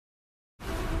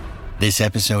This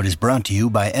episode is brought to you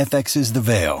by FX's The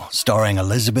Veil, starring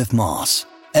Elizabeth Moss.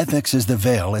 FX's The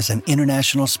Veil is an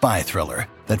international spy thriller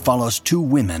that follows two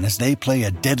women as they play a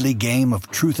deadly game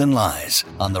of truth and lies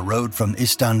on the road from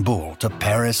Istanbul to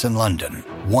Paris and London.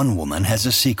 One woman has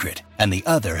a secret, and the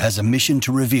other has a mission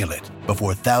to reveal it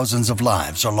before thousands of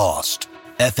lives are lost.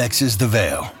 FX's The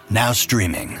Veil, now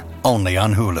streaming, only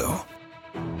on Hulu.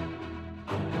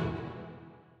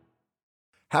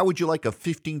 How would you like a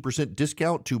 15%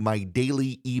 discount to my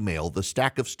daily email, the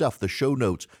stack of stuff, the show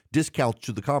notes, discounts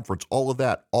to the conference, all of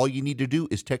that? All you need to do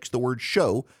is text the word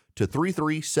SHOW to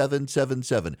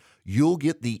 33777. You'll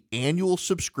get the annual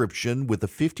subscription with a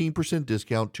 15%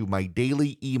 discount to my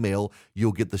daily email.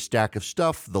 You'll get the stack of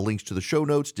stuff, the links to the show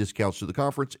notes, discounts to the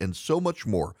conference, and so much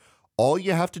more. All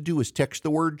you have to do is text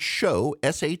the word SHOW,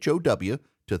 S-H-O-W,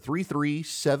 to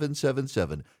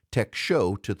 33777. Text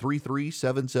SHOW to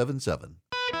 33777.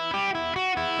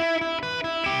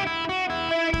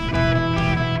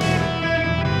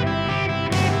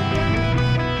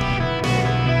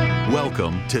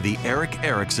 Welcome to the Erick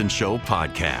Erickson Show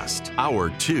podcast, Hour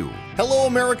 2. Hello,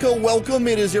 America. Welcome.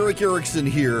 It is Erick Erickson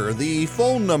here. The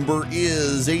phone number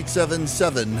is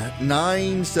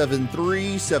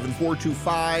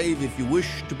 877-973-7425 if you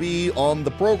wish to be on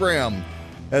the program.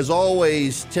 As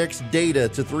always, text DATA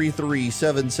to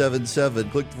 33777.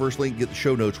 Click the first link, get the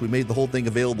show notes. We made the whole thing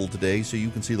available today so you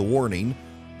can see the warning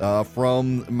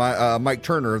from Mike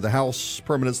Turner, the House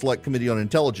Permanent Select Committee on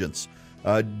Intelligence.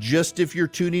 Just if you're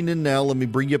tuning in now, let me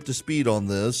bring you up to speed on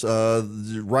this.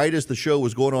 Right as the show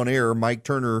was going on air, Mike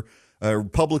Turner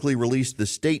publicly released the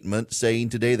statement saying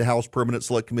today the House Permanent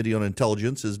Select Committee on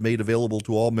Intelligence has made available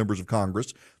to all members of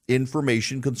Congress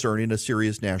information concerning a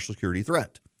serious national security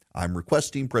threat. I'm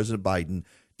requesting President Biden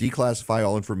declassify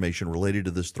all information related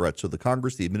to this threat so the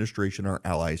Congress, the administration, and our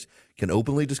allies can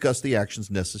openly discuss the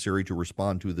actions necessary to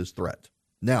respond to this threat.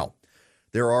 Now,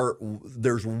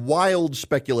 there's wild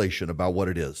speculation about what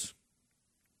it is.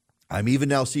 I'm even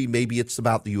now seeing maybe it's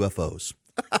about the UFOs.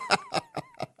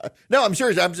 No, I'm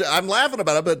serious. I'm laughing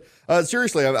about it, but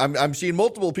seriously, I'm seeing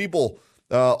multiple people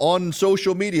on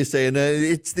social media saying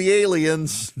it's the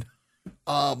aliens.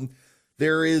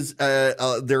 There is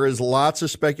lots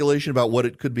of speculation about what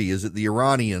it could be. Is it the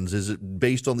Iranians? Is it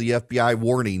based on the FBI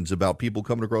warnings about people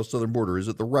coming across the southern border? Is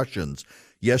it the Russians?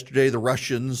 Yesterday, the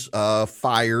Russians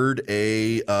fired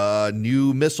a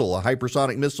new missile, a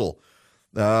hypersonic missile.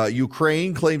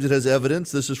 Ukraine claims it has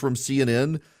evidence. This is from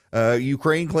CNN.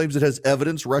 Ukraine claims it has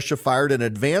evidence Russia fired an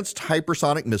advanced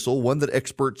hypersonic missile, one that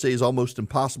experts say is almost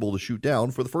impossible to shoot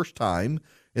down for the first time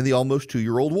in the almost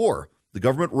 2-year-old war. The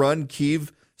government-run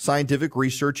Kyiv Scientific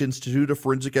Research Institute of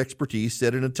Forensic Expertise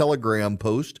said in a Telegram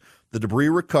post the debris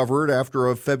recovered after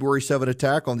a February 7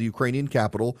 attack on the Ukrainian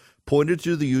capital pointed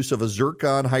to the use of a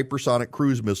Zircon hypersonic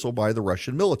cruise missile by the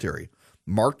Russian military.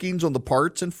 Markings on the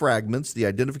parts and fragments, the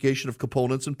identification of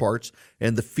components and parts,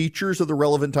 and the features of the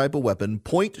relevant type of weapon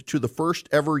point to the first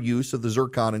ever use of the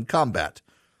Zircon in combat.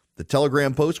 The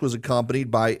Telegram post was accompanied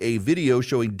by a video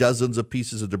showing dozens of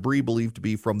pieces of debris believed to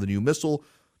be from the new missile.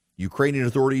 Ukrainian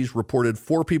authorities reported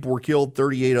 4 people were killed,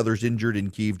 38 others injured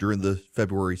in Kyiv during the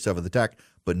February 7th attack,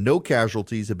 but no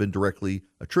casualties have been directly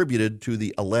attributed to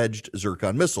the alleged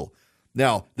Zircon missile.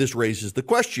 Now, this raises the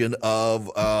question of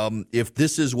if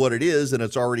this is what it is and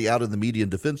it's already out in the media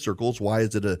and defense circles, why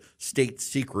is it a state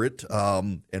secret,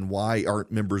 and why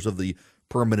aren't members of the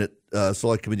Permanent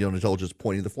Select Committee on Intelligence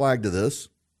pointing the flag to this?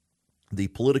 The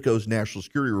Politico's national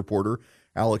security reporter,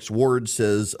 Alex Ward,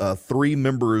 says 3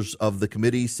 members of the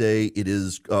committee say it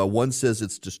is, one says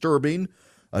it's disturbing.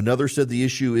 Another said the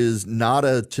issue is not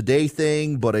a today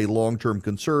thing, but a long-term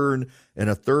concern. And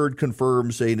a third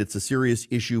confirms saying it's a serious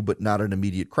issue, but not an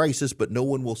immediate crisis. But no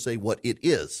one will say what it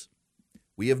is.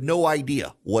 We have no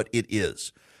idea what it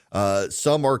is.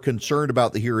 Some are concerned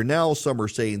about the here and now. Some are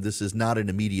saying this is not an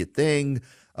immediate thing.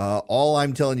 All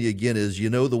I'm telling you again is, you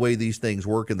know, the way these things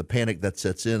work and the panic that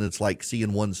sets in, it's like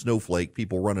seeing one snowflake,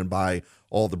 people running by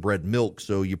all the bread and milk.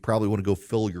 So you probably want to go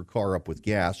fill your car up with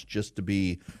gas just to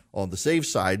be on the safe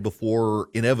side before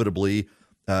inevitably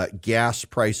gas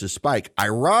prices spike.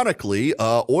 Ironically,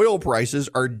 oil prices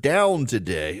are down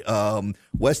today.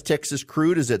 West Texas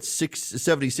crude is at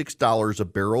 $76 a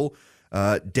barrel.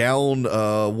 Down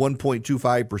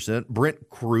 1.25%. Brent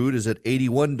crude is at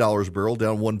 $81 a barrel,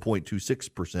 down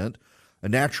 1.26%.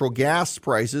 Natural gas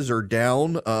prices are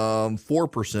down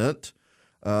 4%.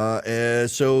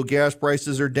 So gas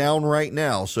prices are down right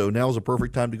now. So now is a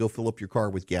perfect time to go fill up your car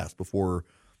with gas before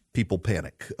people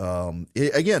panic.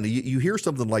 Again, you hear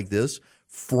something like this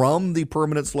from the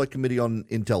Permanent Select Committee on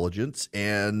Intelligence,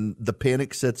 and the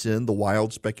panic sets in, the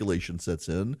wild speculation sets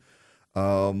in.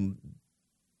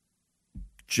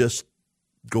 Just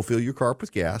go fill your car up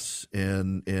with gas,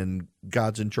 and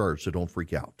God's in charge, so don't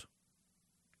freak out.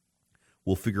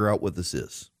 We'll figure out what this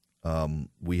is.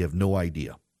 We have no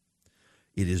idea.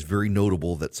 It is very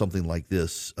notable that something like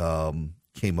this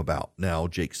came about. Now,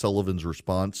 Jake Sullivan's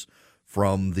response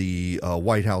from the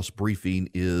White House briefing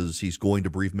is he's going to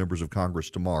brief members of Congress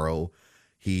tomorrow.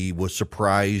 He was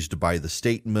surprised by the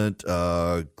statement,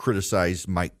 criticized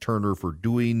Mike Turner for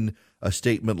doing a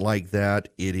statement like that.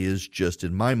 It is just,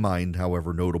 in my mind,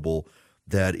 however, notable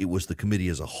that it was the committee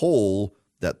as a whole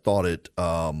that thought it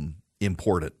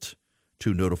important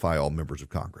to notify all members of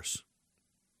Congress.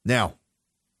 Now,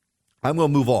 I'm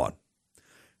going to move on.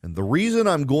 And the reason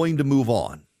I'm going to move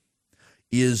on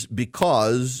is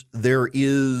because there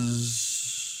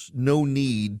is no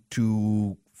need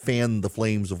to fan the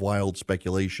flames of wild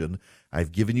speculation.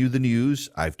 I've given you the news.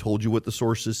 I've told you what the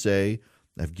sources say.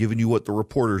 I've given you what the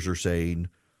reporters are saying.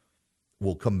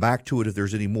 We'll come back to it if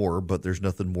there's any more, but there's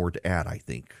nothing more to add, I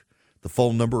think. The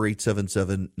phone number,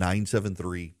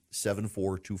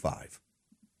 877-973-7425.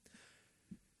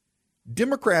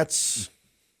 Democrats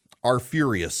are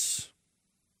furious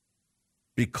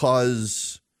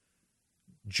because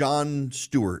Jon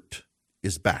Stewart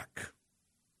is back.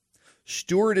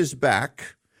 Stewart is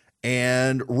back,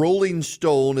 and Rolling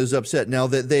Stone is upset now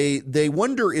that they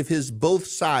wonder if his both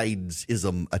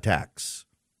sides-ism attacks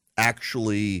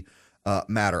actually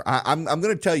matter. I'm going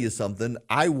to tell you something.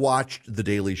 I watched The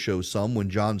Daily Show some when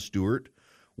Jon Stewart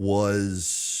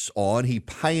was on. He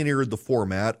pioneered the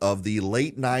format of the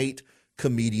late-night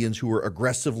comedians who were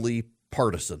aggressively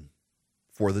partisan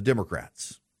for the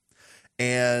Democrats.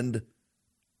 And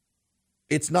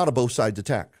it's not a both sides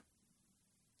attack.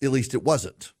 At least it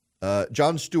wasn't.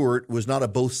 Jon Stewart was not a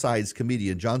both sides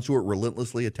comedian. Jon Stewart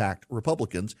relentlessly attacked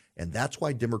Republicans, and that's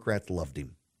why Democrats loved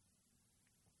him.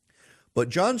 But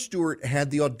Jon Stewart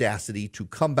had the audacity to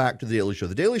come back to The Daily Show.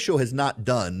 The Daily Show has not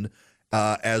done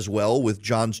as well with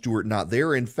Jon Stewart not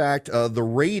there. In fact, the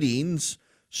ratings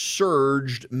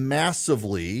surged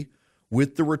massively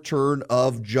with the return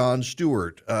of Jon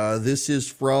Stewart. This is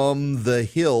from The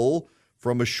Hill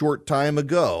from a short time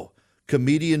ago.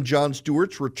 Comedian Jon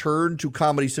Stewart's return to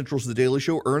Comedy Central's The Daily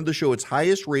Show earned the show its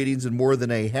highest ratings in more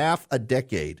than a half a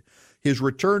decade. His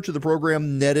return to the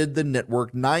program netted the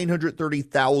network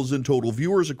 930,000 total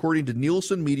viewers, according to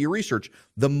Nielsen Media Research,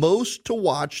 the most to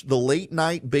watch the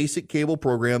late-night basic cable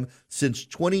program since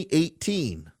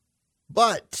 2018.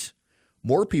 But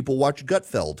more people watch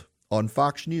Gutfeld on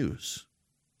Fox News.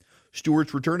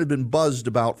 Stewart's return had been buzzed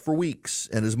about for weeks,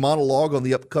 and his monologue on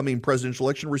the upcoming presidential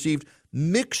election received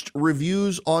mixed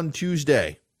reviews on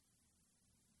Tuesday.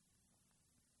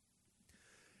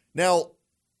 Now,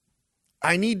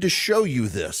 I need to show you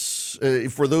this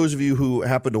for those of you who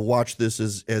happen to watch this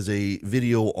as a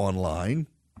video online.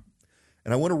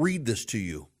 And I want to read this to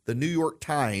you. The New York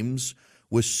Times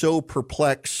was so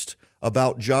perplexed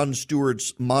about Jon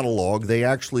Stewart's monologue, they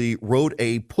actually wrote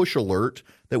a push alert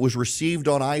that was received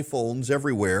on iPhones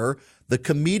everywhere. The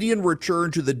comedian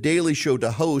returned to The Daily Show to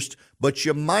host, but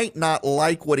you might not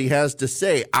like what he has to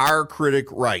say, our critic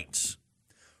writes.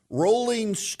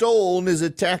 Rolling Stone is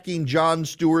attacking Jon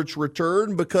Stewart's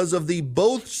return because of the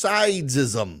both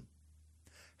sidesism.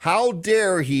 How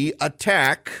dare he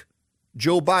attack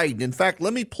Joe Biden? In fact,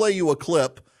 let me play you a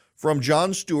clip from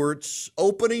Jon Stewart's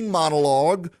opening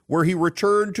monologue where he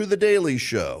returned to The Daily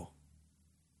Show.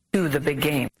 To the big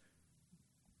game.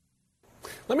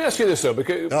 Let me ask you this, though,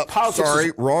 because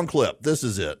sorry, wrong clip. This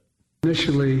is it.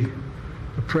 Initially,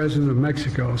 the president of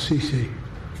Mexico, Sisi,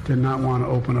 did not want to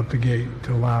open up the gate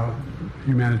to allow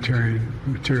humanitarian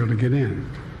material to get in.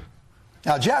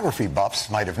 Now, geography buffs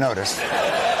might have noticed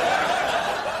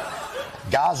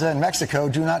Gaza and Mexico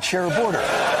do not share a border.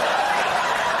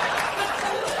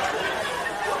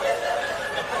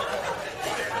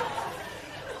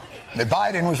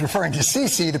 Biden was referring to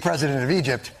Sisi, the president of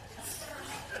Egypt,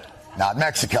 not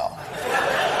Mexico.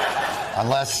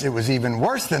 Unless it was even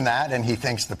worse than that, and he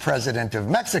thinks the president of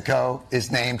Mexico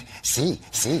is named Si.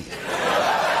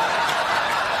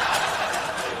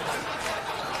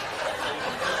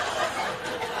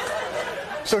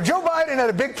 So Joe Biden had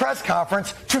a big press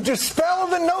conference to dispel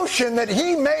the notion that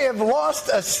he may have lost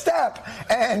a step,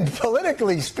 and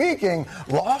politically speaking,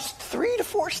 lost 3 to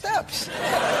 4 steps.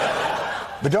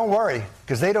 But don't worry,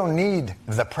 because they don't need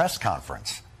the press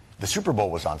conference. The Super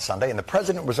Bowl was on Sunday, and the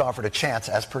president was offered a chance,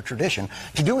 as per tradition,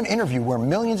 to do an interview where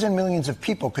millions and millions of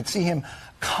people could see him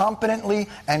competently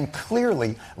and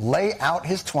clearly lay out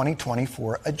his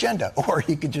 2024 agenda. Or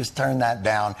he could just turn that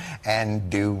down and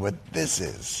do what this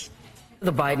is.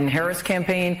 The Biden-Harris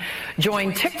campaign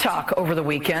joined TikTok over the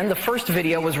weekend. The first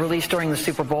video was released during the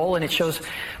Super Bowl, and it shows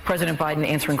President Biden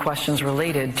answering questions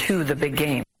related to the big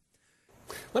game.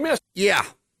 Let me ask.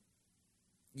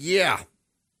 Yeah.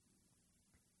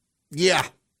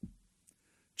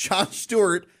 Jon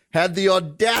Stewart had the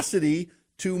audacity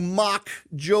to mock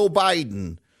Joe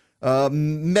Biden,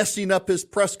 messing up his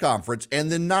press conference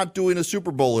and then not doing a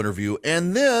Super Bowl interview.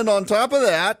 And then on top of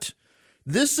that,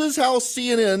 this is how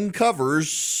CNN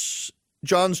covers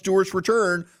Jon Stewart's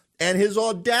return and his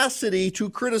audacity to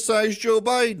criticize Joe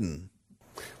Biden.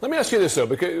 Let me ask you this, though,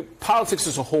 because politics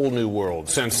is a whole new world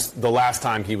since the last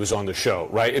time he was on the show,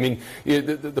 right? I mean,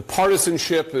 the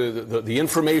partisanship, the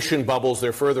information bubbles,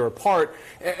 they're further apart,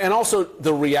 and also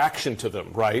the reaction to them,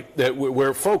 right?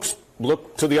 Where folks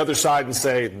look to the other side and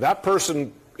say, that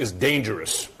person is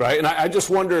dangerous, right? And I just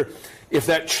wonder if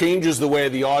that changes the way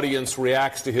the audience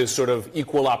reacts to his sort of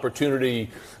equal opportunity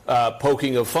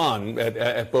poking of fun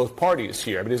at both parties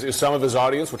here. I mean, is some of his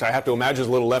audience, which I have to imagine is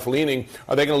a little left-leaning,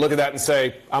 are they going to look at that and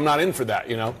say, I'm not in for that,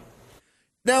 you know?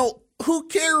 Now, who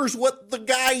cares what the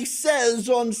guy says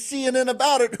on CNN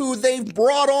about it, who they've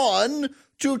brought on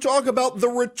to talk about the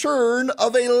return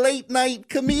of a late-night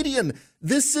comedian?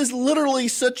 This is literally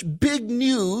such big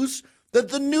news that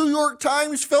the New York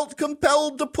Times felt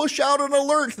compelled to push out an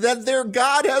alert that their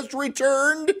God has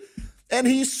returned and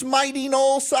he's smiting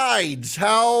all sides.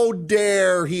 How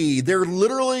dare he? They're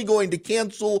literally going to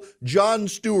cancel Jon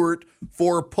Stewart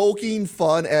for poking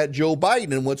fun at Joe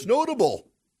Biden. And what's notable,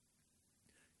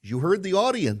 you heard the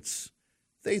audience.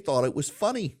 They thought it was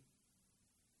funny.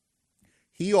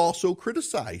 He also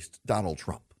criticized Donald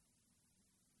Trump.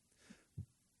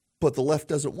 But the left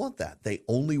doesn't want that. They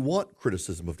only want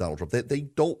criticism of Donald Trump. They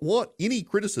don't want any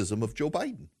criticism of Joe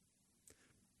Biden.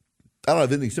 I don't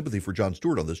have any sympathy for Jon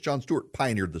Stewart on this. Jon Stewart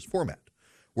pioneered this format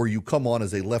where you come on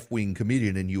as a left-wing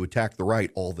comedian and you attack the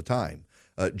right all the time.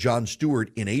 Jon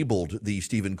Stewart enabled the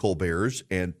Stephen Colberts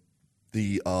and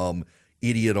the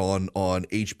idiot on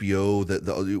HBO,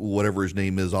 the whatever his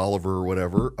name is, Oliver or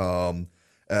whatever,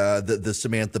 the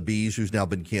Samantha Bees, who's now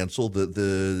been canceled,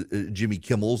 the Jimmy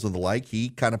Kimmels and the like. He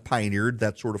kind of pioneered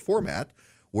that sort of format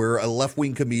where a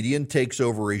left-wing comedian takes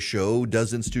over a show,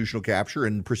 does institutional capture,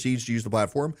 and proceeds to use the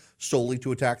platform solely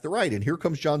to attack the right. And here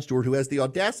comes Jon Stewart, who has the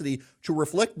audacity to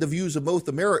reflect the views of most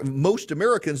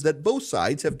Americans that both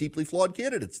sides have deeply flawed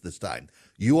candidates this time.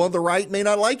 You on the right may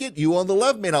not like it, you on the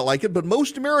left may not like it, but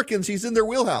most Americans, he's in their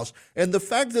wheelhouse. And the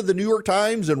fact that the New York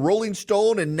Times and Rolling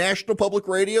Stone and National Public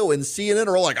Radio and CNN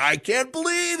are all like, I can't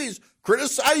believe he's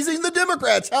criticizing the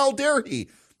Democrats, how dare he?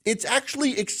 It's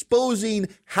actually exposing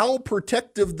how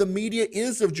protective the media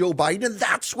is of Joe Biden, and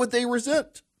that's what they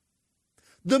resent.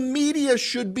 The media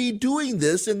should be doing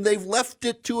this, and they've left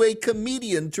it to a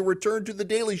comedian to return to The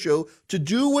Daily Show to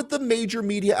do what the major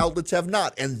media outlets have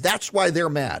not, and that's why they're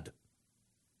mad.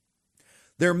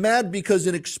 They're mad because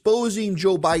in exposing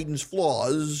Joe Biden's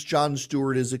flaws, Jon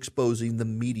Stewart is exposing the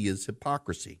media's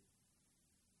hypocrisy.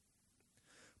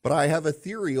 But I have a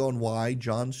theory on why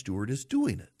Jon Stewart is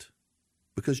doing it.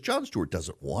 Because Jon Stewart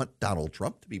doesn't want Donald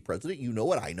Trump to be president. You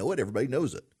know it. I know it. Everybody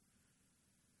knows it.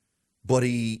 But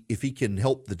if he can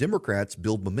help the Democrats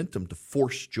build momentum to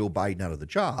force Joe Biden out of the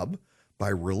job by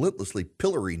relentlessly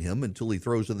pillaring him until he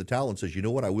throws in the towel and says, you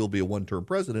know what, I will be a one-term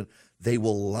president, they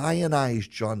will lionize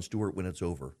Jon Stewart when it's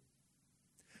over.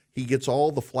 He gets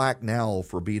all the flack now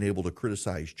for being able to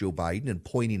criticize Joe Biden and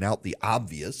pointing out the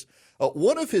obvious.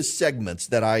 One of his segments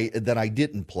that I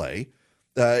didn't play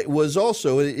was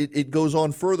also, it goes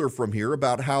on further from here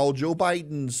about how Joe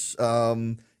Biden's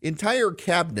entire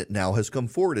cabinet now has come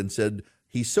forward and said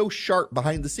he's so sharp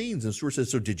behind the scenes. And Stewart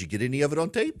says, so did you get any of it on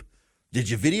tape? Did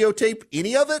you videotape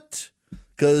any of it?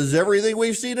 Because everything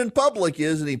we've seen in public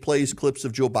is, and he plays clips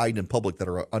of Joe Biden in public that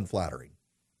are unflattering.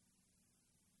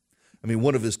 I mean,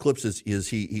 one of his clips is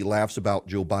he laughs about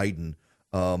Joe Biden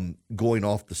going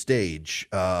off the stage,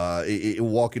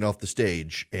 walking off the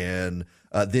stage, and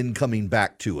then coming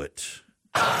back to it.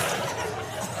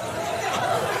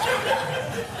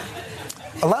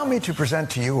 Allow me to present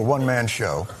to you a one-man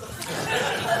show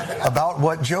about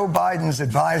what Joe Biden's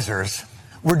advisors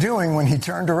were doing when he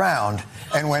turned around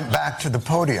and went back to the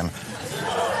podium.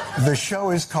 The show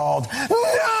is called No!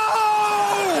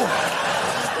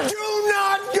 Do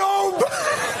not go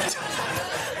back!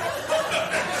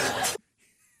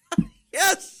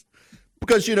 Yes,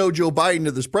 because, you know, Joe Biden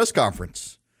at this press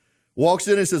conference walks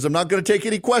in and says, I'm not going to take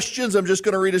any questions. I'm just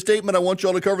going to read a statement. I want you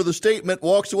all to cover the statement.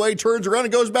 Walks away, turns around,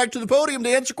 and goes back to the podium to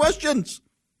answer questions.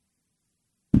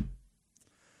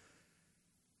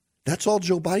 That's all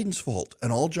Joe Biden's fault.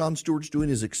 And all Jon Stewart's doing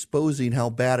is exposing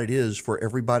how bad it is for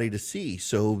everybody to see.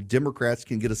 So Democrats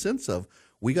can get a sense of,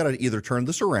 we got to either turn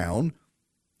this around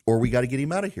or we got to get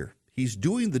him out of here. He's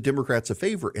doing the Democrats a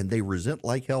favor, and they resent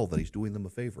like hell that he's doing them a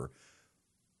favor.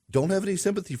 Don't have any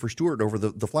sympathy for Stewart over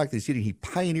the flack that he's getting. He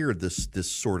pioneered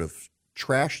this sort of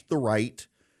trash the right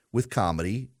with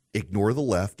comedy, ignore the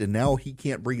left, and now he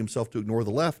can't bring himself to ignore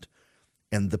the left.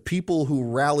 And the people who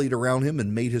rallied around him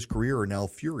and made his career are now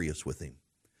furious with him.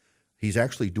 He's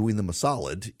actually doing them a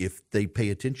solid if they pay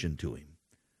attention to him.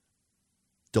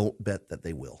 Don't bet that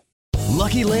they will.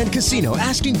 Lucky Land Casino,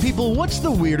 asking people, what's the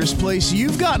weirdest place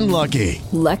you've gotten lucky?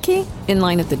 Lucky? In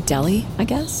line at the deli, I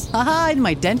guess? Aha, in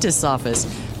my dentist's office.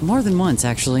 More than once,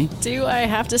 actually. Do I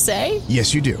have to say?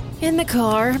 Yes, you do. In the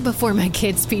car before my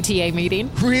kids' PTA meeting.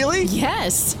 Really?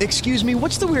 Yes. Excuse me,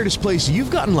 what's the weirdest place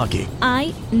you've gotten lucky?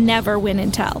 I never win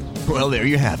and tell. Well, there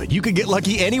you have it. You can get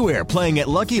lucky anywhere, playing at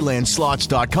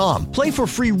LuckyLandSlots.com. Play for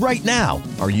free right now.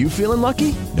 Are you feeling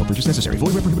lucky? No purchase necessary.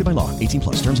 Void where prohibited by law.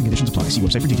 18+. Terms and conditions apply. See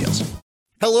website for details.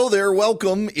 Hello there.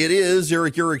 Welcome. It is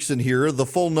Erick Erickson here. The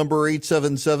phone number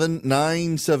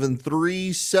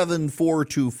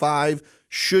 877-973-7425.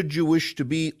 Should you wish to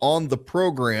be on the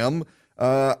program,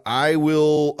 I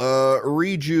will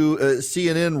read you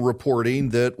CNN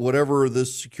reporting that whatever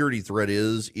this security threat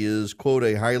is, quote,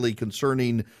 a highly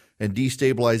concerning and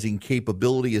destabilizing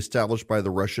capability established by the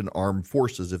Russian armed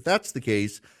forces. If that's the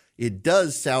case, it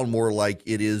does sound more like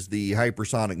it is the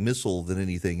hypersonic missile than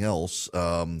anything else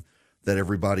that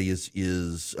everybody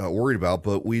is worried about.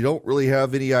 But we don't really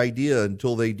have any idea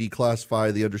until they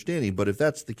declassify the understanding. But if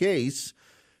that's the case,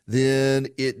 then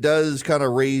it does kind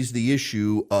of raise the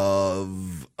issue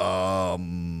of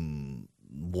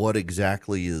what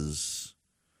exactly is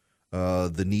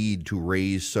the need to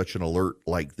raise such an alert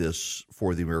like this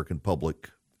for the American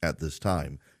public at this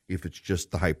time, if it's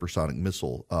just the hypersonic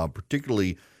missile,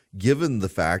 particularly given the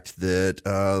fact that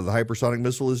the hypersonic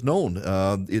missile is known.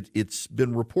 It's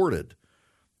been reported.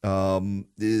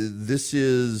 This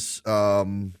is...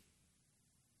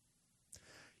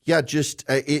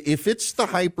 if it's the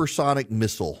hypersonic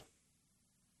missile,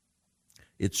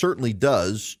 it certainly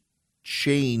does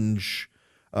change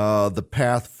the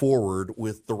path forward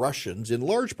with the Russians, in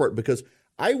large part because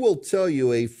I will tell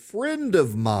you, a friend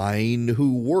of mine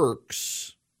who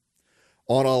works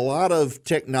on a lot of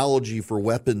technology for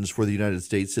weapons for the United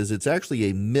States says it's actually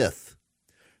a myth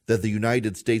that the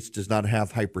United States does not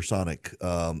have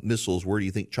hypersonic missiles. Where do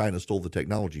you think China stole the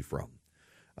technology from?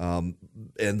 And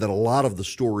that a lot of the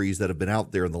stories that have been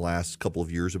out there in the last couple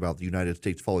of years about the United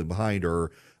States falling behind are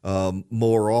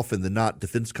more often than not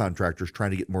defense contractors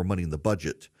trying to get more money in the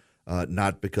budget,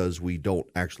 not because we don't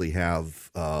actually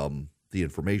have the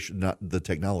information, not the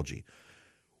technology.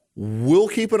 We'll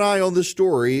keep an eye on this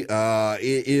story, but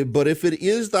if it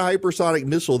is the hypersonic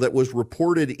missile that was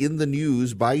reported in the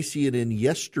news by CNN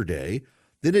yesterday,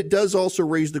 then it does also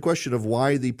raise the question of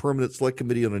why the Permanent Select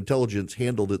Committee on Intelligence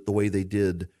handled it the way they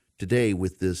did today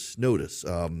with this notice.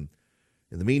 In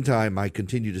the meantime, I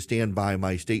continue to stand by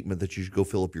my statement that you should go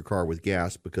fill up your car with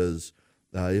gas because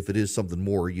if it is something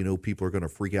more, people are going to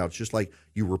freak out. It's just like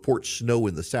you report snow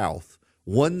in the South.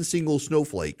 One single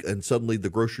snowflake, and suddenly the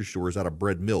grocery store is out of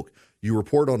bread and milk. You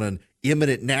report on an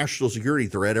imminent national security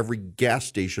threat, every gas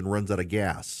station runs out of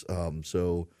gas.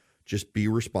 So just be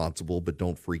responsible, but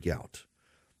don't freak out.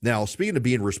 Now, speaking of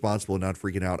being responsible and not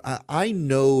freaking out, I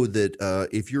know that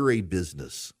if you're a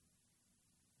business,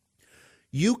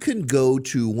 you can go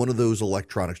to one of those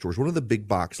electronic stores, one of the big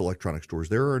box electronic stores.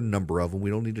 There are a number of them. We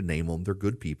don't need to name them. They're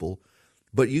good people.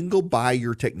 But you can go buy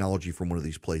your technology from one of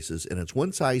these places, and it's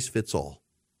one size fits all.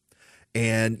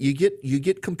 And you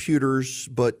get computers,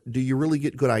 but do you really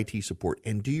get good IT support?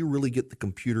 And do you really get the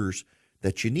computers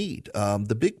that you need?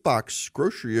 The big box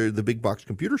grocery or the big box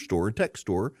computer store and tech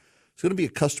store, it's going to be a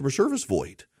customer service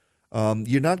void.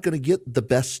 You're not going to get the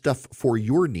best stuff for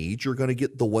your needs. You're going to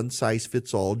get the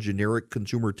one-size-fits-all, generic,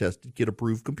 consumer-tested,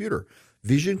 kid-approved computer.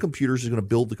 Vision Computers is going to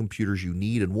build the computers you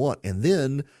need and want. And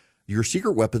then your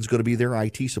secret weapon is going to be their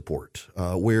IT support,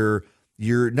 where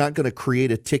you're not going to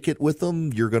create a ticket with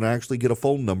them. You're going to actually get a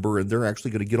phone number, and they're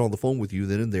actually going to get on the phone with you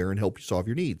then and there and help you solve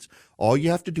your needs. All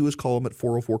you have to do is call them at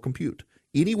 404-COMPUTE.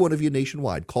 Any one of you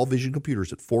nationwide, call Vision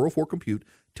Computers at 404-COMPUTE.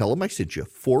 Tell them I sent you,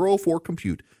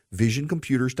 404-COMPUTE,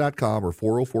 visioncomputers.com or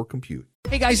 404-COMPUTE.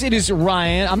 Hey guys, it is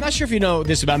Ryan. I'm not sure if you know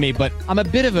this about me, but I'm a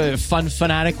bit of a fun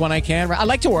fanatic when I can. I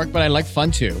like to work, but I like fun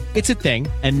too. It's a thing.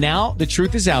 And now the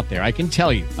truth is out there. I can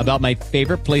tell you about my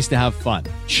favorite place to have fun.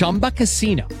 Chumba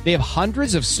Casino. They have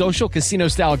hundreds of social casino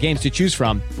style games to choose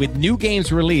from with new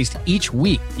games released each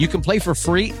week. You can play for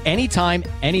free anytime,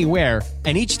 anywhere.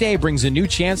 And each day brings a new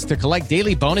chance to collect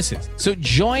daily bonuses. So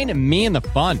join me in the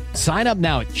fun. Sign up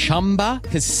now at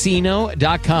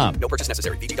ChumbaCasino.com. No purchase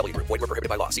necessary. VGW Group. Void where prohibited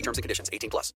by law. See terms and conditions.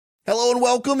 18+. Hello and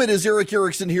welcome. It is Erick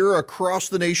Erickson here across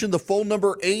the nation. The phone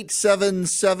number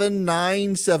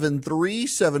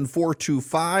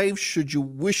 877-973-7425. Should you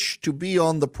wish to be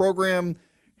on the program,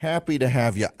 happy to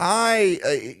have you. I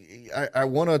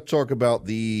want to talk about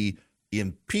the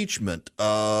impeachment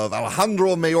of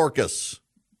Alejandro Mayorkas.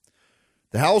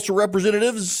 The House of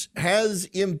Representatives has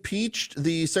impeached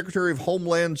the Secretary of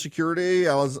Homeland Security,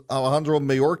 Alejandro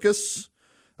Mayorkas.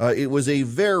 It was a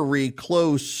very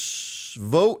close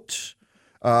vote.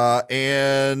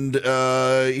 And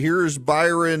here's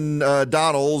Byron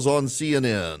Donalds on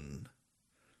CNN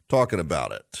talking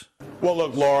about it. Well,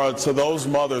 look, Laura, to those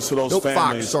mothers, to those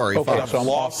families Fox. that have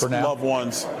lost loved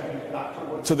ones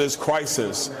to this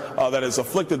crisis that has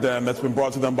afflicted them, that's been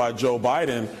brought to them by Joe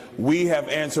Biden, we have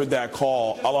answered that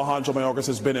call. Alejandro Mayorkas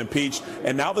has been impeached,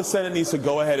 and now the Senate needs to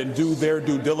go ahead and do their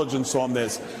due diligence on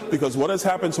this, because what has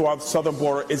happened to our southern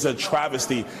border is a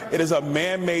travesty. It is a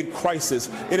man-made crisis.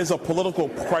 It is a political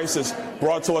crisis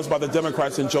brought to us by the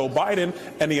Democrats and Joe Biden,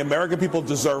 and the American people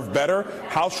deserve better.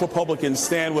 House Republicans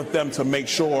stand with them to make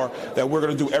sure that we're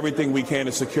going to do everything we can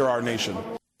to secure our nation.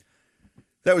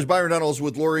 That was Byron Donalds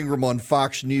with Laura Ingraham on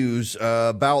Fox News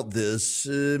about this.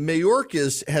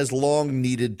 Mayorkas has long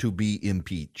needed to be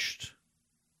impeached,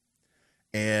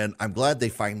 and I'm glad they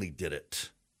finally did it.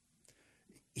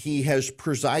 He has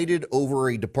presided over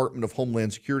a Department of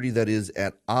Homeland Security that is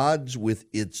at odds with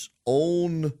its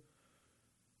own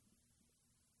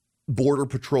Border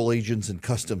Patrol agents and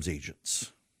customs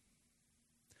agents.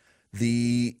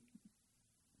 The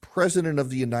President of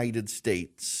the United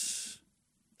States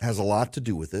has a lot to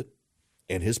do with it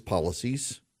and his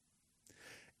policies.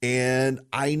 And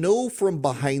I know from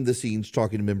behind the scenes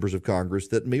talking to members of Congress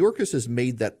that Mayorkas has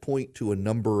made that point to a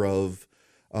number of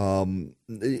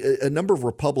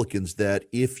Republicans that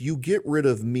if you get rid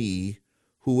of me,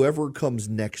 whoever comes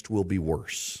next will be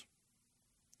worse.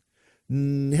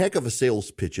 Heck of a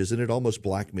sales pitch, isn't it? Almost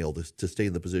blackmail to stay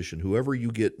in the position. Whoever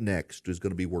you get next is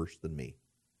going to be worse than me.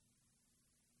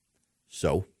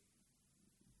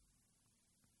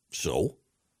 So,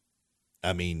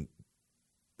 I mean,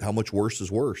 how much worse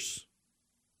is worse?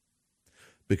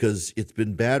 Because it's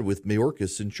been bad with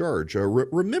Mayorkas in charge.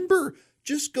 Remember,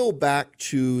 just go back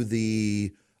to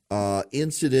the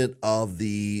incident of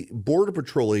the Border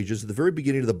Patrol agents at the very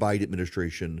beginning of the Biden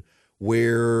administration,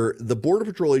 where the Border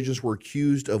Patrol agents were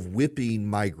accused of whipping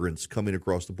migrants coming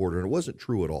across the border, and it wasn't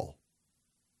true at all.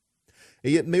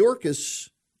 And yet Mayorkas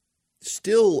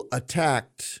still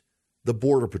attacked the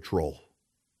Border Patrol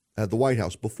at the White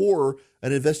House before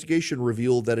an investigation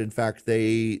revealed that, in fact,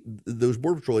 those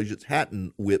Border Patrol agents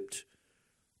hadn't whipped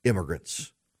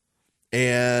immigrants.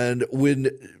 And when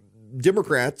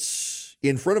Democrats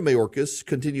in front of Mayorkas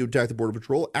continued to attack the Border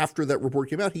Patrol, after that report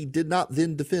came out, he did not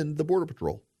then defend the Border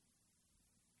Patrol.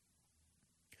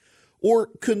 Or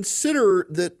consider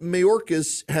that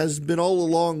Mayorkas has been all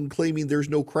along claiming there's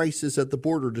no crisis at the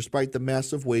border despite the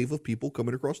massive wave of people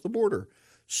coming across the border.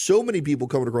 So many people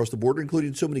coming across the border,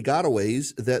 including so many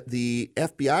gotaways, that the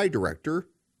FBI director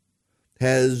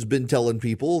has been telling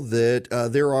people that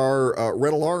there are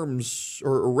red alarms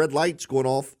or red lights going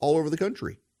off all over the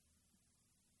country.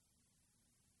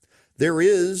 There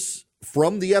is,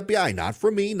 from the FBI, not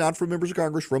from me, not from members of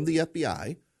Congress, from the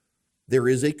FBI, there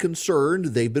is a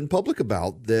concern they've been public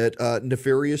about that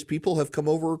nefarious people have come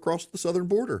over across the southern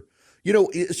border. You know,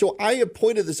 so I have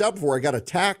pointed this out before. I got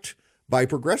attacked by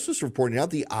progressives for pointing out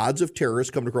the odds of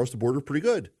terrorists coming across the border are pretty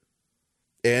good.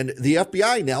 And the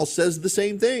FBI now says the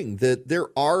same thing, that there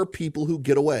are people who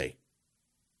get away.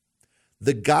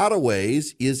 The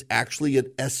gotaways is actually an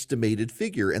estimated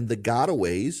figure, and the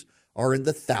gotaways are in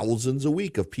the thousands a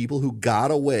week of people who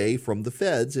got away from the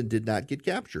feds and did not get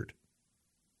captured.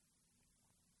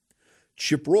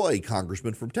 Chip Roy,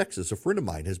 congressman from Texas, a friend of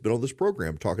mine, has been on this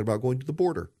program talking about going to the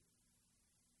border.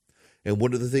 And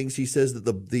one of the things he says that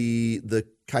the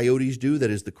coyotes do, that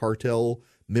is the cartel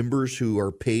members who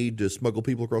are paid to smuggle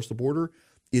people across the border,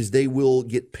 is they will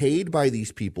get paid by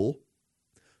these people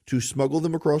to smuggle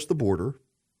them across the border.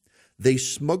 They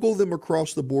smuggle them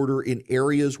across the border in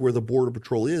areas where the Border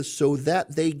Patrol is so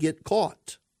that they get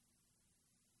caught.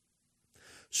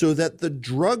 So that the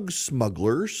drug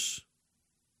smugglers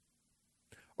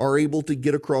are able to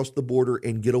get across the border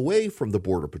and get away from the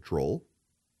Border Patrol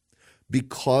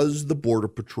because the Border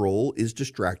Patrol is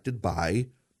distracted by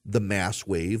the mass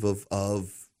wave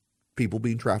of people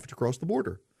being trafficked across the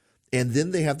border. And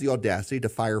then they have the audacity to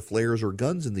fire flares or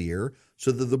guns in the air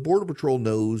so that the Border Patrol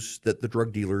knows that the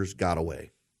drug dealers got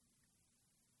away.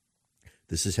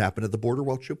 This has happened at the border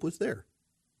while Chip was there.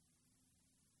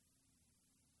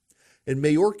 And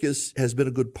Mayorkas has been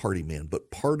a good party man,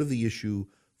 but part of the issue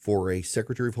for a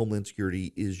Secretary of Homeland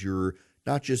Security is you're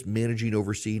not just managing,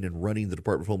 overseeing, and running the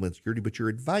Department of Homeland Security, but you're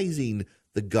advising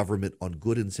the government on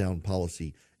good and sound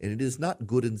policy. And it is not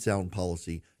good and sound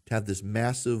policy to have this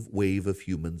massive wave of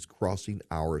humans crossing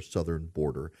our southern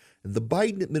border. And the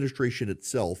Biden administration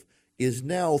itself is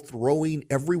now throwing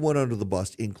everyone under the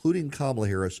bus, including Kamala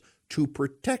Harris, to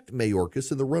protect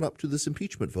Mayorkas in the run-up to this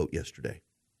impeachment vote yesterday.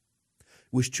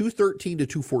 It was 213 to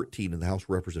 214 in the House of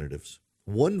Representatives.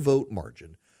 One vote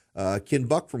margin. Ken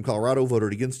Buck from Colorado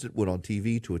voted against it, went on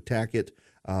TV to attack it.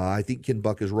 I think Ken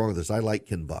Buck is wrong with this. I like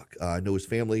Ken Buck. I know his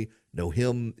family, know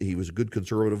him. He was a good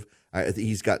conservative.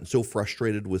 He's gotten so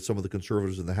frustrated with some of the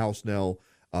conservatives in the House now.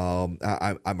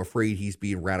 I'm afraid he's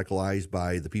being radicalized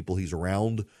by the people he's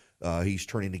around. He's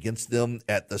turning against them.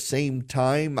 At the same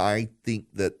time, I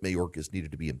think that Mayorkas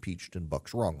needed to be impeached, and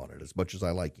Buck's wrong on it, as much as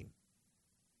I like him.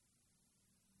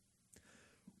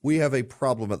 We have a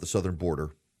problem at the southern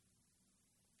border.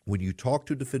 When you talk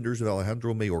to defenders of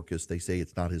Alejandro Mayorkas, they say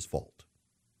it's not his fault.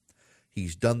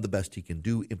 He's done the best he can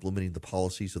do implementing the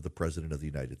policies of the President of the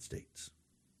United States.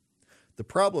 The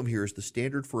problem here is the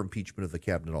standard for impeachment of the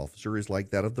cabinet officer is like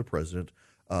that of the President,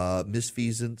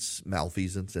 misfeasance,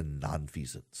 malfeasance, and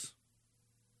nonfeasance.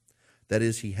 That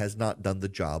is, he has not done the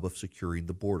job of securing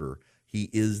the border. He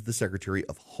is the Secretary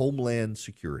of Homeland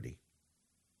Security.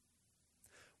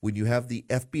 When you have the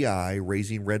FBI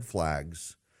raising red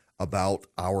flags about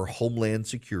our homeland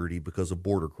security because of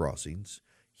border crossings,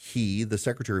 he, the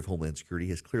Secretary of Homeland Security,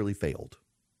 has clearly failed.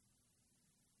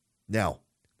 Now,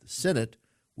 the Senate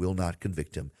will not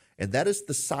convict him. And that is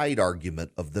the side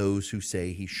argument of those who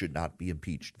say he should not be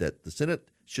impeached, that the Senate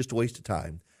is just a waste of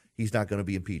time. He's not going to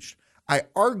be impeached. I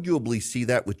arguably see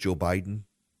that with Joe Biden.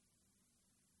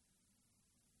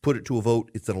 Put it to a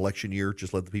vote. It's an election year.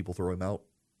 Just let the people throw him out.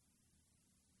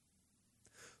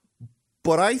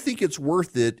 But I think it's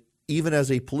worth it even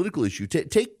as a political issue.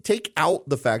 Take out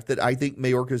the fact that I think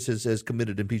Mayorkas has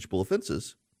committed impeachable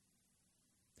offenses.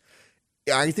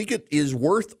 I think it is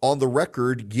worth, on the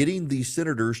record, getting these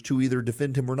senators to either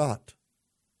defend him or not.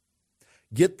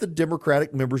 Get the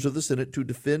Democratic members of the Senate to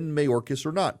defend Mayorkas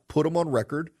or not. Put them on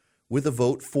record with a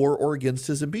vote for or against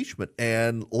his impeachment,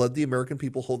 and let the American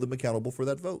people hold them accountable for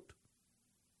that vote.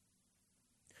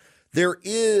 There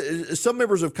is some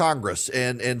members of Congress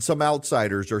and some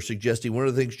outsiders are suggesting one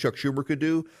of the things Chuck Schumer could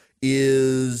do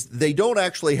is they don't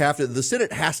actually have to, the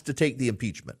Senate has to take the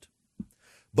impeachment,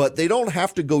 but they don't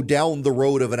have to go down the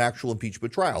road of an actual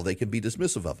impeachment trial. They can be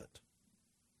dismissive of it.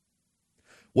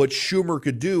 What Schumer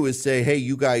could do is say, hey,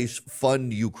 you guys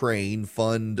fund Ukraine,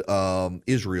 fund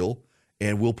Israel,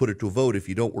 and we'll put it to a vote. If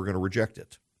you don't, we're going to reject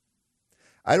it.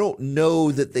 I don't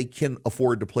know that they can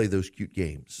afford to play those cute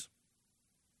games.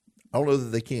 I don't know that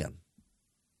they can.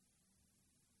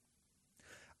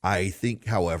 I think,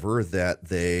 however, that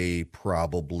they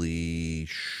probably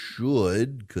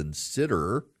should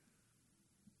consider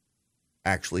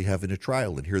actually having a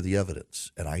trial and hear the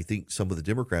evidence. And I think some of the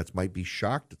Democrats might be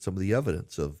shocked at some of the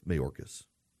evidence of Mayorkas.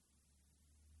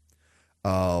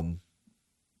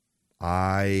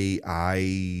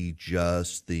 I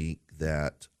just think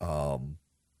that Alejandro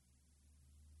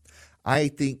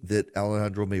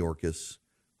Mayorkas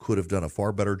could have done a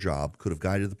far better job, could have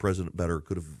guided the president better,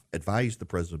 could have advised the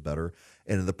president better,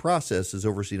 and in the process has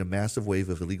overseen a massive wave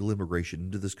of illegal immigration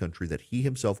into this country that he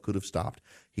himself could have stopped.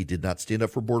 He did not stand up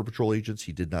for Border Patrol agents.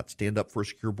 He did not stand up for a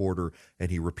secure border, and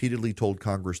he repeatedly told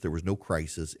Congress there was no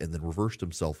crisis and then reversed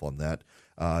himself on that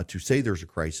to say there's a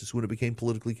crisis when it became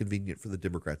politically convenient for the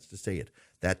Democrats to say it.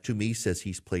 That, to me, says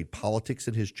he's played politics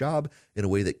in his job in a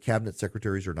way that cabinet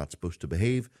secretaries are not supposed to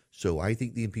behave. So I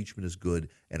think the impeachment is good,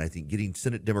 and I think getting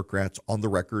Senate Democrats on the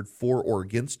record for or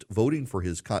against voting for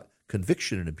his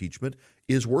conviction and impeachment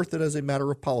is worth it as a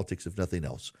matter of politics, if nothing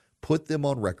else. Put them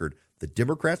on record. The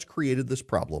Democrats created this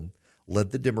problem.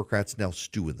 Let the Democrats now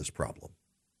stew in this problem.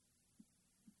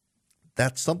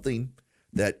 That's something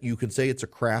that you can say it's a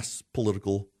crass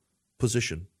political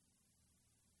position.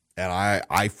 And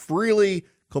I freely,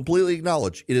 completely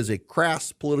acknowledge it is a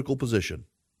crass political position.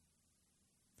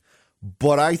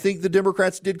 But I think the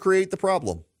Democrats did create the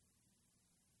problem.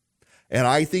 And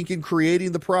I think in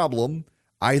creating the problem,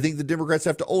 I think the Democrats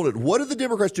have to own it. What did the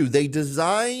Democrats do? They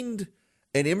designed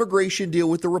an immigration deal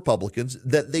with the Republicans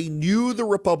that they knew the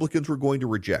Republicans were going to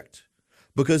reject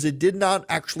because it did not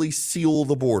actually seal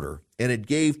the border, and it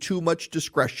gave too much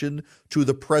discretion to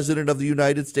the President of the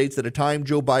United States at a time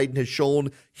Joe Biden has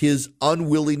shown his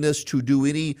unwillingness to do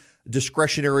any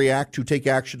discretionary act to take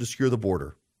action to secure the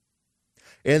border.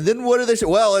 And then what do they say?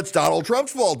 Well, it's Donald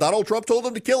Trump's fault. Donald Trump told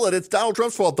them to kill it. It's Donald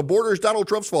Trump's fault. The border is Donald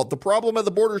Trump's fault. The problem at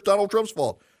the border is Donald Trump's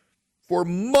fault. For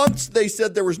months, they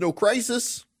said there was no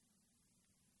crisis.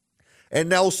 And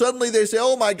now suddenly they say,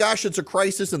 oh my gosh, it's a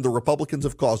crisis, and the Republicans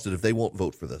have caused it if they won't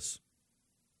vote for this.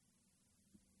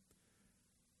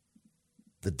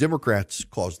 The Democrats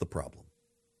caused the problem.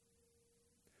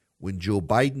 When Joe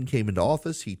Biden came into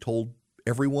office, he told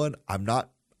everyone, I'm not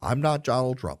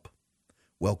Donald Trump.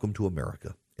 Welcome to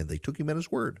America. And they took him at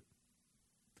his word.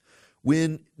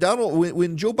 When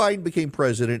Joe Biden became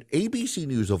president, ABC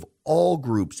News of all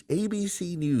groups,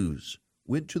 ABC News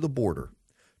went to the border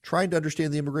trying to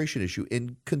understand the immigration issue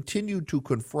and continued to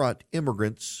confront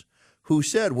immigrants who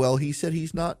said, well, he said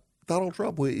he's not Donald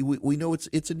Trump. We know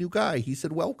it's a new guy. He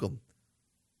said, welcome.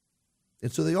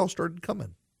 And so they all started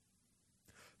coming.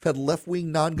 I've had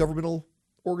left-wing non-governmental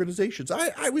organizations.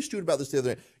 I was tweeting about this the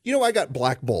other day. You know, I got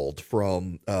blackballed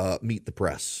from Meet the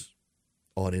Press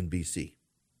on NBC.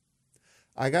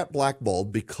 I got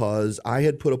blackballed because I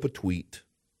had put up a tweet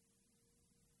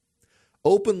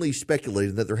openly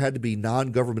speculating that there had to be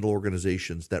non-governmental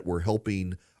organizations that were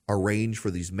helping arrange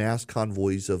for these mass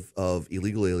convoys of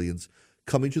illegal aliens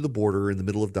coming to the border in the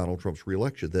middle of Donald Trump's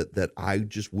reelection, that I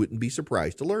just wouldn't be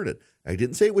surprised to learn it. I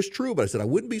didn't say it was true, but I said I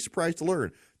wouldn't be surprised to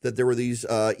learn that there were these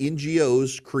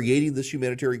NGOs creating this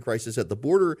humanitarian crisis at the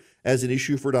border as an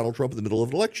issue for Donald Trump in the middle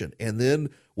of an election. And then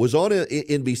was on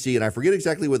NBC, and I forget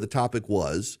exactly what the topic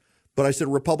was, but I said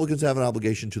Republicans have an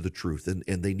obligation to the truth,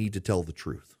 and they need to tell the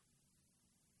truth.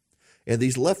 And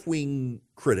these left-wing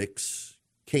critics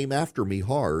came after me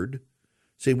hard,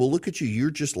 saying, well, look at you. You're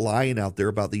just lying out there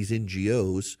about these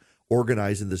NGOs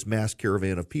organizing this mass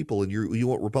caravan of people, and you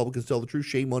want Republicans to tell the truth?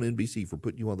 Shame on NBC for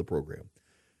putting you on the program.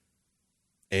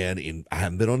 And I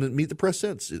haven't been on Meet the Press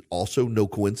since. It also, no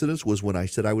coincidence, was when I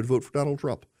said I would vote for Donald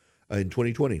Trump in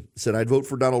 2020. Said I'd vote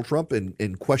for Donald Trump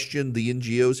and questioned the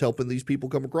NGOs helping these people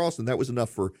come across, and that was enough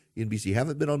for NBC.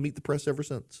 Haven't been on Meet the Press ever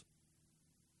since.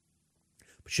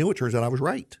 But you know, it turns out I was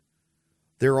right.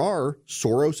 There are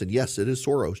Soros, and yes, it is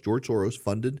Soros, George Soros,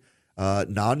 funded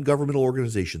non-governmental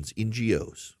organizations,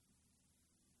 NGOs,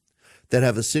 that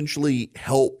have essentially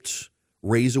helped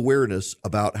raise awareness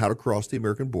about how to cross the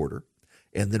American border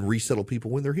and then resettle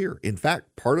people when they're here. In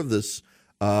fact, part of this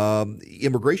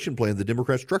immigration plan the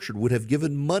Democrats structured would have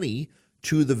given money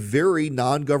to the very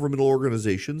non-governmental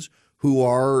organizations who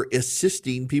are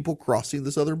assisting people crossing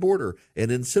the southern border and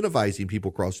incentivizing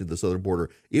people crossing the southern border.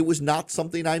 It was not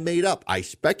something I made up. I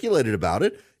speculated about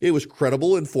it. It was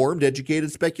credible, informed,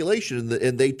 educated speculation,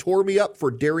 and they tore me up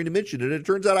for daring to mention it. And it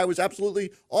turns out I was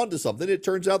absolutely onto something. It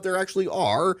turns out there actually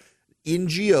are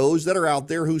NGOs that are out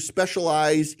there who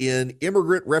specialize in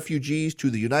immigrant refugees to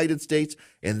the United States,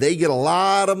 and they get a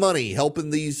lot of money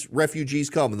helping these refugees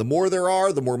come. And the more there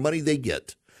are, the more money they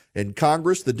get. And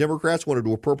Congress, the Democrats wanted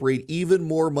to appropriate even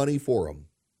more money for them.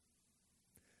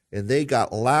 And they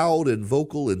got loud and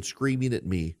vocal and screaming at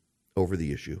me over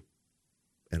the issue.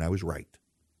 And I was right.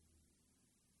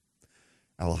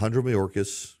 Alejandro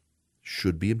Mayorkas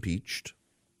should be impeached.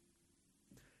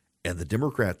 And the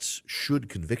Democrats should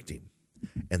convict him.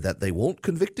 And that they won't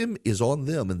convict him is on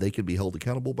them, and they can be held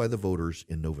accountable by the voters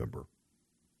in November.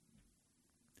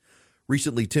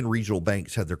 Recently, 10 regional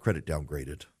banks had their credit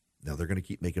downgraded. Now, they're going to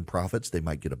keep making profits. They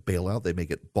might get a bailout. They may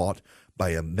get bought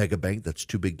by a mega bank that's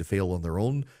too big to fail on their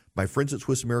own. My friends at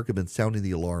Swiss America have been sounding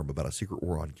the alarm about a secret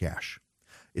war on cash.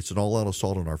 It's an all-out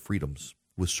assault on our freedoms.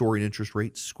 With soaring interest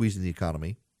rates squeezing the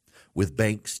economy, with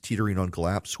banks teetering on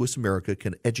collapse, Swiss America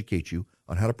can educate you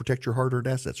on how to protect your hard-earned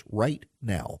assets right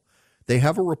now. They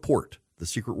have a report, The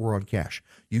Secret War on Cash.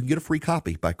 You can get a free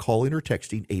copy by calling or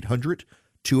texting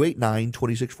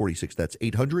 800-289-2646. That's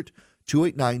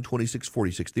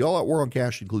 800-289-2646. The all-out war on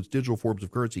cash includes digital forms of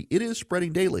currency. It is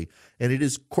spreading daily, and it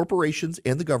is corporations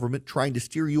and the government trying to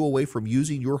steer you away from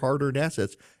using your hard-earned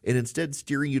assets and instead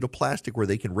steering you to plastic where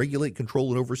they can regulate,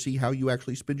 control, and oversee how you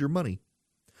actually spend your money.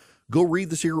 Go read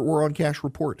the Secret War on Cash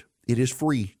report. It is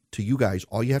free to you guys.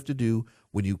 All you have to do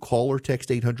when you call or text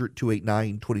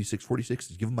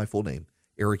 800-289-2646 is give them my full name,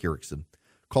 Erick Erickson.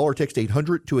 Call or text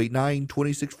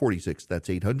 800-289-2646. That's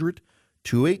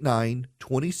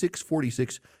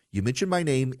 800-289-2646. You mention my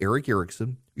name, Erick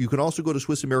Erickson. You can also go to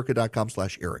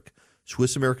SwissAmerica.com/Eric.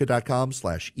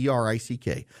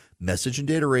 SwissAmerica.com/ERICK. Message and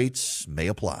data rates may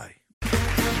apply.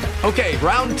 Okay,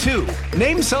 round two.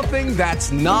 Name something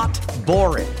that's not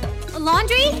boring. A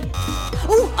laundry?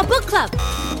 Ooh, a book club.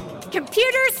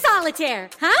 Computer solitaire,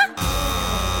 huh?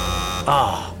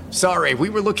 Ah, oh, sorry,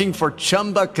 we were looking for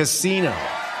Chumba Casino.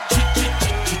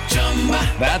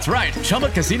 That's right,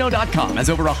 ChumbaCasino.com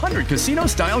has over 100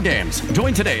 casino-style games.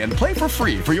 Join today and play for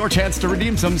free for your chance to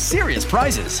redeem some serious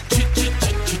prizes.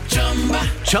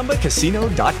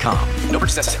 ChumbaCasino.com. No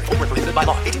purchase necessary. Void where prohibited by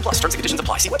law. 18 plus. Terms and conditions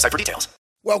apply. See website for details.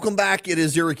 Welcome back. It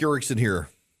is Eric Erickson here.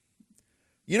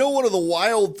 You know, one of the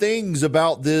wild things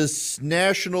about this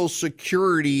national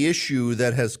security issue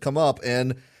that has come up,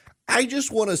 and I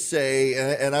just want to say,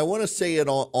 and I want to say it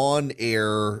on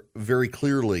air very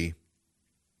clearly,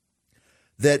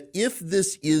 that if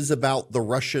this is about the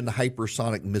Russian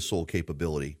hypersonic missile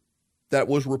capability that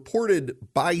was reported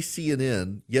by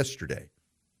CNN yesterday,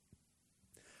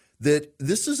 that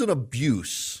this is an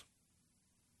abuse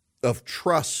of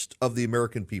trust of the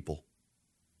American people.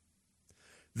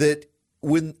 That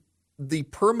when the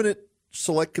Permanent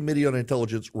Select Committee on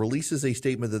Intelligence releases a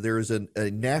statement that there is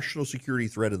a national security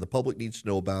threat and the public needs to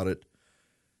know about it,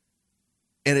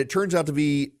 and it turns out to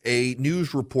be a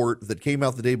news report that came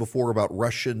out the day before about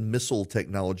Russian missile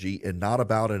technology and not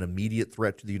about an immediate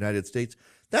threat to the United States,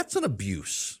 that's an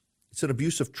abuse. It's an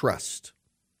abuse of trust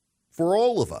for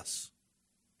all of us.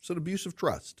 It's an abuse of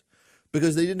trust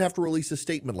because they didn't have to release a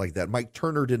statement like that. Mike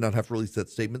Turner did not have to release that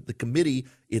statement. The committee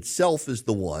itself is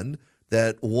the one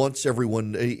that wants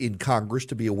everyone in Congress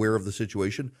to be aware of the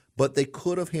situation, but they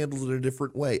could have handled it a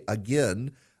different way.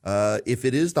 Again, if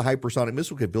it is the hypersonic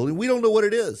missile capability, we don't know what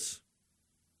it is.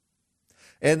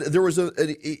 And there was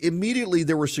immediately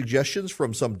there were suggestions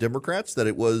from some Democrats that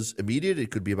it was immediate.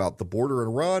 It could be about the border in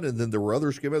Iran. And then there were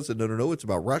others came out and said, no, it's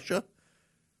about Russia.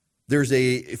 There's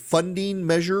a funding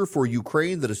measure for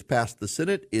Ukraine that has passed the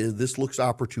Senate. This looks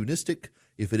opportunistic.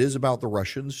 If it is about the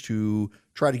Russians to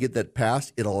try to get that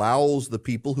passed, it allows the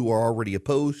people who are already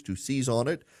opposed to seize on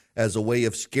it as a way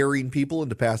of scaring people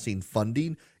into passing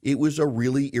funding. It was a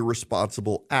really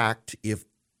irresponsible act if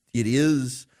it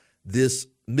is this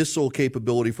missile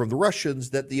capability from the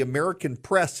Russians that the American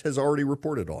press has already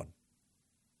reported on.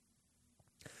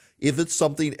 If it's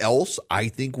something else, I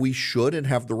think we should and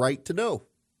have the right to know.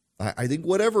 I think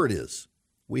whatever it is,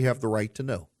 we have the right to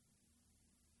know.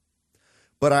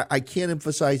 But I can't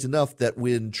emphasize enough that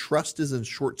when trust is in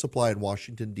short supply in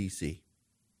Washington, D.C.,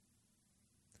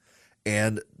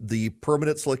 and the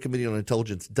Permanent Select Committee on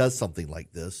Intelligence does something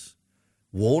like this,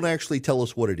 won't actually tell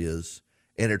us what it is,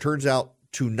 and it turns out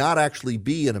to not actually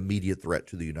be an immediate threat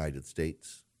to the United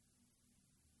States,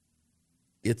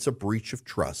 it's a breach of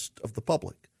trust of the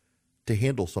public to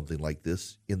handle something like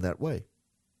this in that way.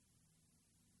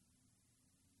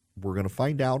 We're going to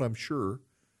find out, I'm sure.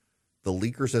 The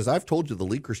leakers, as I've told you, the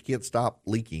leakers can't stop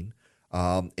leaking.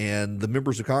 And the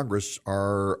members of Congress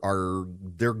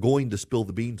they're going to spill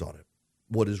the beans on it.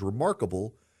 What is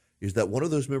remarkable is that one of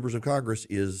those members of Congress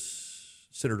is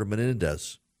Senator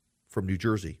Menendez from New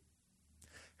Jersey.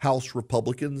 House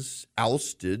Republicans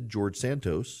ousted George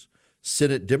Santos.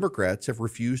 Senate Democrats have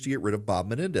refused to get rid of Bob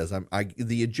Menendez.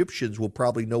 The Egyptians will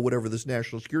probably know whatever this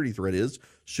national security threat is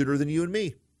sooner than you and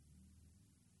me.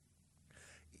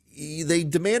 They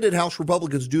demanded House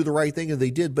Republicans do the right thing, and they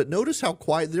did. But notice how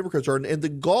quiet the Democrats are. And the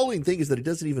galling thing is that it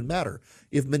doesn't even matter.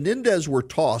 If Menendez were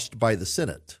tossed by the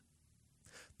Senate,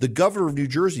 the governor of New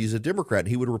Jersey is a Democrat, and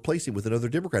he would replace him with another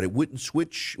Democrat. It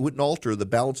wouldn't alter the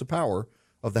balance of power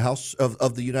of the House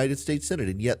of the United States Senate,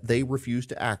 and yet they refuse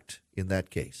to act in that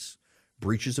case.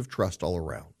 Breaches of trust all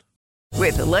around.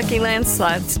 With the Lucky Land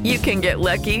Slots, you can get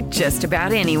lucky just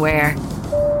about anywhere.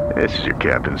 This is your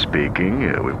captain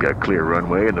speaking. We've got clear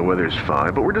runway and the weather's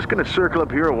fine, but we're just going to circle up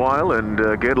here a while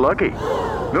and get lucky.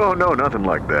 No, nothing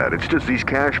like that. It's just these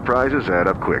cash prizes add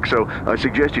up quick. So I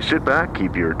suggest you sit back,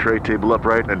 keep your tray table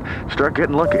upright, and start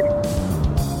getting lucky.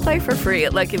 Play for free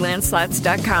at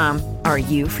LuckyLandSlots.com. Are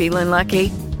you feeling lucky?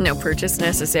 No purchase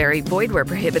necessary. Void where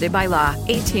prohibited by law.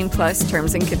 18 plus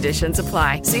terms and conditions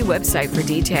apply. See website for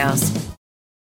details.